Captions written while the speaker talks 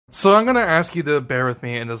So I'm gonna ask you to bear with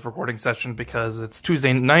me in this recording session because it's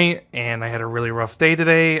Tuesday night and I had a really rough day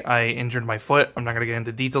today. I injured my foot. I'm not gonna get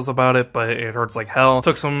into details about it, but it hurts like hell.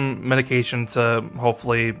 Took some medication to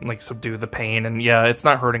hopefully like subdue the pain, and yeah, it's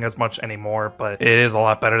not hurting as much anymore, but it is a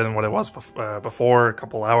lot better than what it was before. A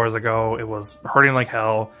couple hours ago, it was hurting like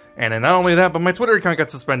hell. And then not only that, but my Twitter account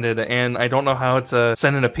got suspended, and I don't know how to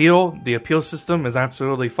send an appeal. The appeal system is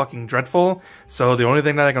absolutely fucking dreadful. So the only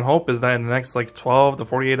thing that I can hope is that in the next like 12 to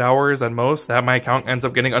 48 hours at most, that my account ends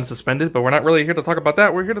up getting unsuspended. But we're not really here to talk about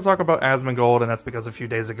that. We're here to talk about Asmongold, and that's because a few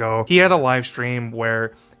days ago, he had a live stream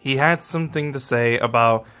where he had something to say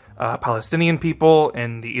about Palestinian people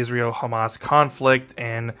and the Israel-Hamas conflict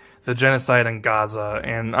and the genocide in Gaza.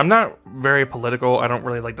 And I'm not very political. I don't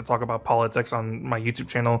really like to talk about politics on my YouTube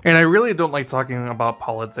channel. And I really don't like talking about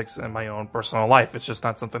politics in my own personal life. It's just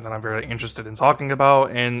not something that I'm very interested in talking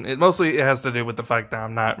about. And it mostly has to do with the fact that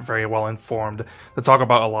I'm not very well informed to talk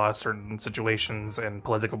about a lot of certain situations and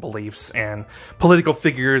political beliefs and political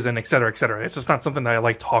figures and etc, etc. It's just not something that I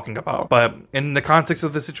like talking about. But in the context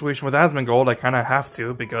of the situation with Asmongold, I kind of have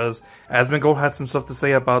to, because Asmongold had some stuff to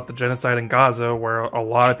say about the genocide in Gaza, where a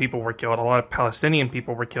lot of people were killed, a lot of Palestinian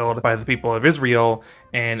people were killed by the people of Israel,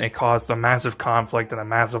 and it caused a massive conflict and a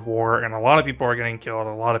massive war, and a lot of people are getting killed,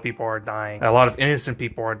 a lot of people are dying, a lot of innocent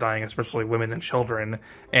people are dying, especially women and children,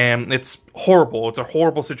 and it's horrible. It's a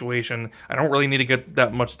horrible situation. I don't really need to get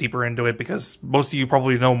that much deeper into it, because most of you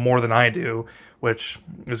probably know more than I do, which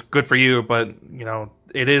is good for you, but, you know,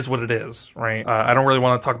 it is what it is, right? I don't really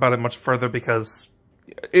want to talk about it much further, because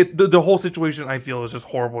the whole situation, I feel, is just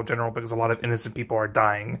horrible in general, because a lot of innocent people are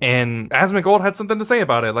dying. And Asmongold had something to say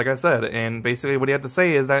about it, like I said, and basically what he had to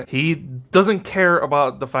say is that he doesn't care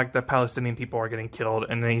about the fact that Palestinian people are getting killed,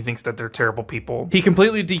 and then he thinks that they're terrible people. He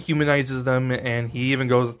completely dehumanizes them, and he even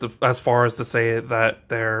goes as far as to say that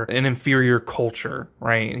they're an inferior culture,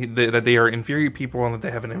 right? That they are inferior people and that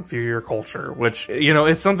they have an inferior culture, which, you know,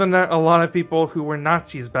 is something that a lot of people who were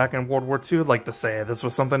Nazis back in World War II like to say. This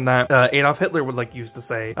was something that Adolf Hitler would used to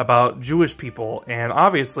say about Jewish people, and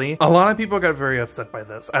obviously a lot of people got very upset by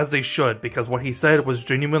this, as they should, because what he said was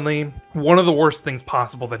genuinely one of the worst things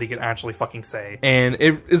possible that he could actually fucking say. And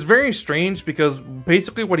it is very strange, because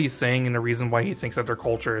basically what he's saying, and the reason why he thinks that their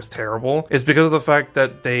culture is terrible, is because of the fact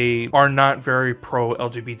that they are not very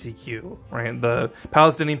pro-LGBTQ, right? The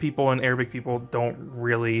Palestinian people and Arabic people don't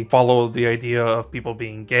really follow the idea of people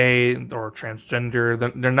being gay or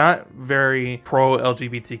transgender. They're not very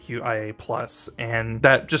pro-LGBTQIA+, and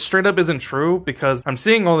that just straight up isn't true, because I'm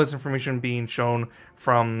seeing all this information being shown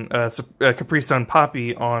from Capri Sun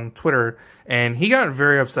Poppy on Twitter, and he got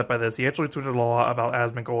very upset by this. He actually tweeted a lot about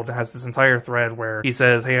Asmongold. It has this entire thread where he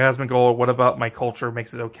says, "Hey Asmongold, what about my culture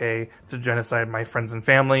makes it okay to genocide my friends and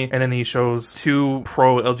family?" And then he shows two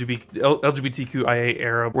pro-LGBTQIA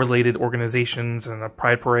Arab related organizations and a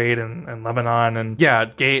pride parade in Lebanon, and yeah,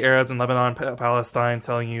 gay Arabs in Lebanon, Palestine,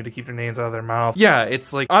 telling you to keep your names out of their mouth. Yeah,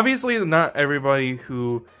 it's like, obviously not everybody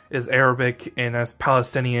who is Arabic and as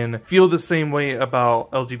Palestinian feel the same way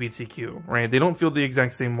about LGBTQ, right? They don't feel the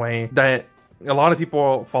exact same way. That a lot of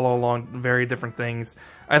people follow along very different things.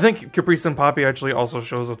 I think Capri Sun Poppy actually also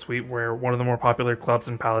shows a tweet where one of the more popular clubs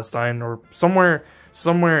in Palestine, or somewhere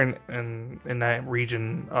in that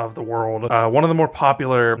region of the world, one of the more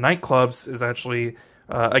popular nightclubs is actually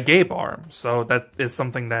a gay bar. So that is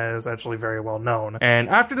something that is actually very well known. And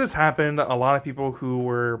after this happened, a lot of people who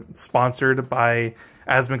were sponsored by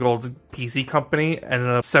Asmongold's PC company ended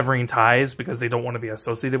up severing ties because they don't want to be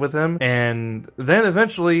associated with him. And then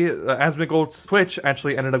eventually Asmongold's Twitch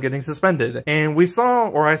actually ended up getting suspended. And we saw,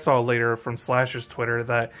 or I saw later from Slash's Twitter,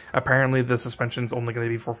 that apparently the suspension is only going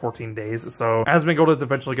to be for 14 days. So Asmongold is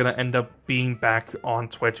eventually going to end up being back on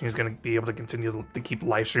Twitch, and he's going to be able to continue to keep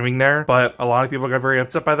live streaming there. But a lot of people got very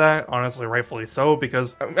upset by that, honestly, rightfully so,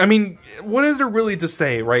 because, I mean, what is there really to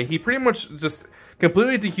say, right? He pretty much just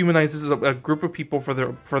completely dehumanizes a group of people for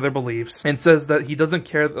their beliefs, and says that he doesn't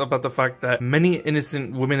care about the fact that many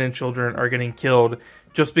innocent women and children are getting killed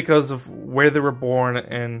just because of where they were born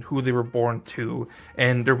and who they were born to,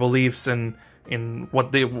 and their beliefs and in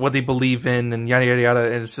what they believe in, and yada yada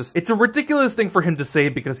yada. And it's a ridiculous thing for him to say,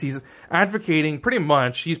 because he's pretty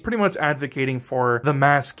much advocating for the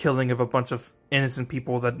mass killing of a bunch of innocent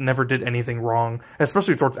people that never did anything wrong,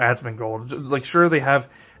 especially towards Asmongold. Like, sure, they have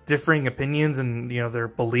differing opinions and, you know, their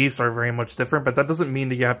beliefs are very much different, but that doesn't mean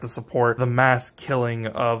that you have to support the mass killing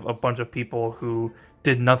of a bunch of people who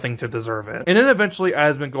did nothing to deserve it. And then eventually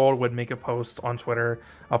Asmongold would make a post on Twitter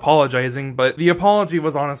apologizing, but the apology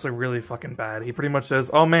was honestly really fucking bad. He pretty much says,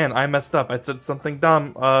 "Oh man, I messed up. I said something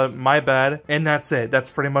dumb. My bad." And that's it. That's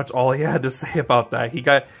pretty much all he had to say about that. He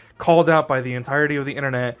got called out by the entirety of the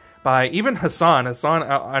internet, by even Hassan. Hassan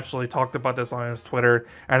actually talked about this on his Twitter,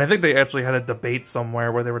 and I think they actually had a debate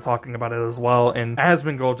somewhere where they were talking about it as well, and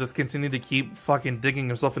Asmongold just continued to keep fucking digging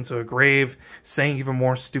himself into a grave, saying even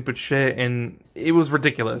more stupid shit, and it was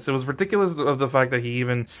ridiculous. It was ridiculous of the fact that he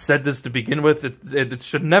even said this to begin with. It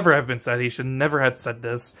should never have been said. He should never have said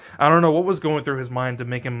this. I don't know what was going through his mind to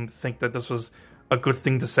make him think that this was a good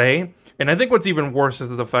thing to say. And I think what's even worse is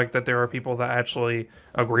the fact that there are people that actually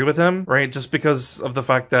agree with him, right? Just because of the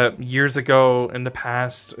fact that years ago in the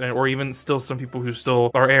past, or even still some people who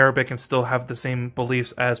still are Arabic and still have the same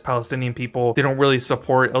beliefs as Palestinian people, they don't really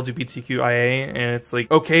support LGBTQIA. And it's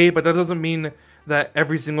like, okay, but that doesn't mean that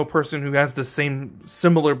every single person who has the same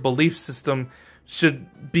similar belief system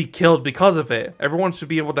should be killed because of it. Everyone should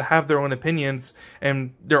be able to have their own opinions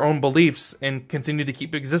and their own beliefs and continue to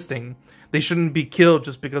keep existing. They shouldn't be killed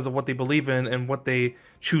just because of what they believe in and what they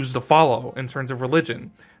choose to follow in terms of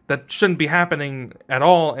religion. That shouldn't be happening at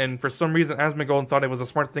all, and for some reason Asmongold thought it was a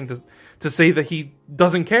smart thing to say that he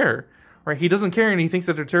doesn't care. Right? He doesn't care, and he thinks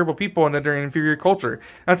that they're terrible people and that they're an inferior culture.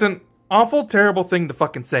 That's an awful, terrible thing to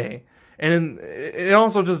fucking say. And it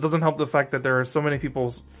also just doesn't help the fact that there are so many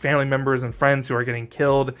people's family members and friends who are getting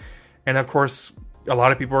killed. And of course, a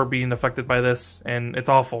lot of people are being affected by this, and it's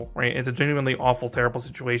awful, right? It's a genuinely awful, terrible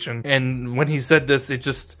situation. And when he said this,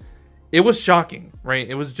 it was shocking, right?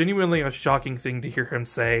 It was genuinely a shocking thing to hear him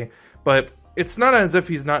say, but it's not as if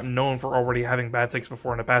he's not known for already having bad takes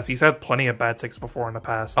before in the past. He's had plenty of bad takes before in the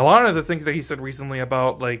past. A lot of the things that he said recently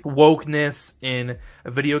about like wokeness in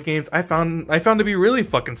video games, I found to be really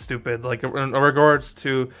fucking stupid. Like in regards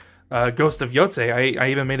to Ghost of Yotze, I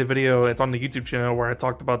even made a video, it's on the YouTube channel, where I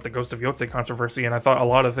talked about the Ghost of Yotze controversy, and I thought a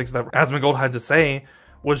lot of things that Asmongold had to say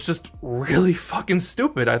was just really fucking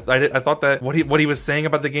stupid. I thought that what he was saying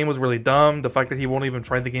about the game was really dumb. The fact that he won't even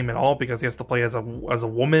try the game at all because he has to play as a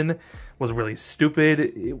woman was really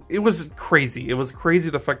stupid. It was crazy. It was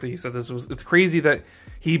crazy the fact that he said this. It's crazy that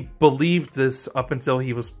he believed this up until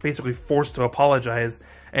he was basically forced to apologize.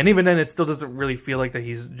 And even then, it still doesn't really feel like that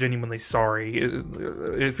he's genuinely sorry.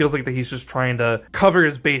 It feels like that he's just trying to cover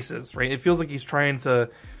his bases, right? It feels like he's trying to,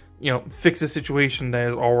 you know, fix a situation that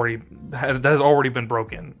has already been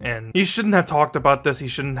broken. And he shouldn't have talked about this. He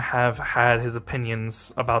shouldn't have had his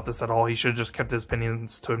opinions about this at all. He should have just kept his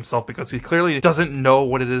opinions to himself, because he clearly doesn't know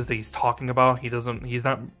what it is that he's talking about. He's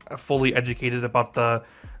not fully educated about the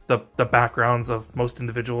backgrounds of most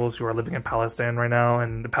individuals who are living in Palestine right now,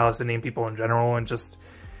 and the Palestinian people in general, and just,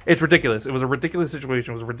 it's ridiculous. It was a ridiculous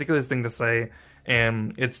situation. It was a ridiculous thing to say,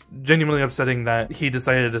 and it's genuinely upsetting that he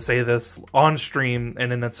decided to say this on stream,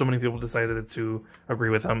 and then that so many people decided to agree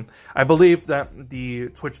with him. I believe that the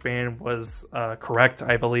Twitch ban was correct.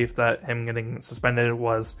 I believe that him getting suspended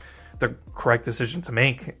was the correct decision to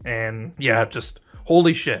make, and yeah, just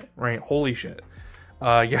holy shit, right? Holy shit.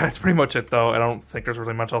 Yeah, that's pretty much it, though. I don't think there's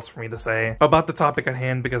really much else for me to say about the topic at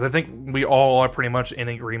hand, because I think we all are pretty much in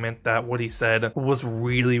agreement that what he said was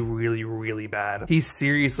really, really, really bad. He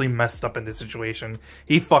seriously messed up in this situation.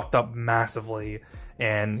 He fucked up massively,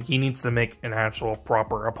 and he needs to make an actual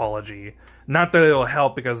proper apology. Not that it'll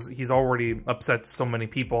help, because he's already upset so many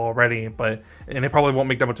people already, and it probably won't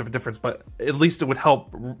make that much of a difference, but at least it would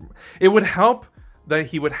help. It would help that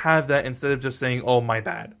he would have that instead of just saying, "Oh, my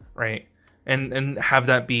bad," right? And have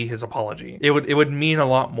that be his apology. It would mean a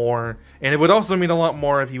lot more, and it would also mean a lot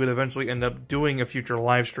more if he would eventually end up doing a future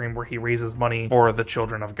live stream where he raises money for the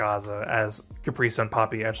children of Gaza, as Caprice and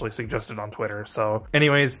Poppy actually suggested on Twitter. So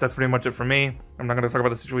anyways, that's pretty much it for me. I'm not going to talk about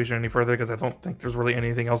the situation any further, because I don't think there's really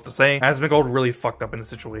anything else to say. Asmongold really fucked up in the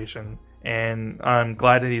situation, and I'm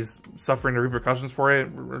glad that he's suffering the repercussions for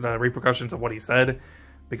it, the repercussions of what he said,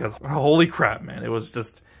 because holy crap, man, it was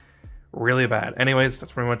just really bad. Anyways,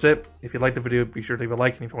 that's pretty much it. If you liked the video, be sure to leave a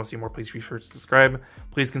like, and if you want to see more, please be sure to subscribe.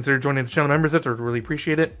 Please consider joining the channel memberships. I would really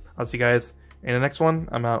appreciate it. I'll see you guys in the next one.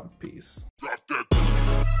 I'm out. Peace.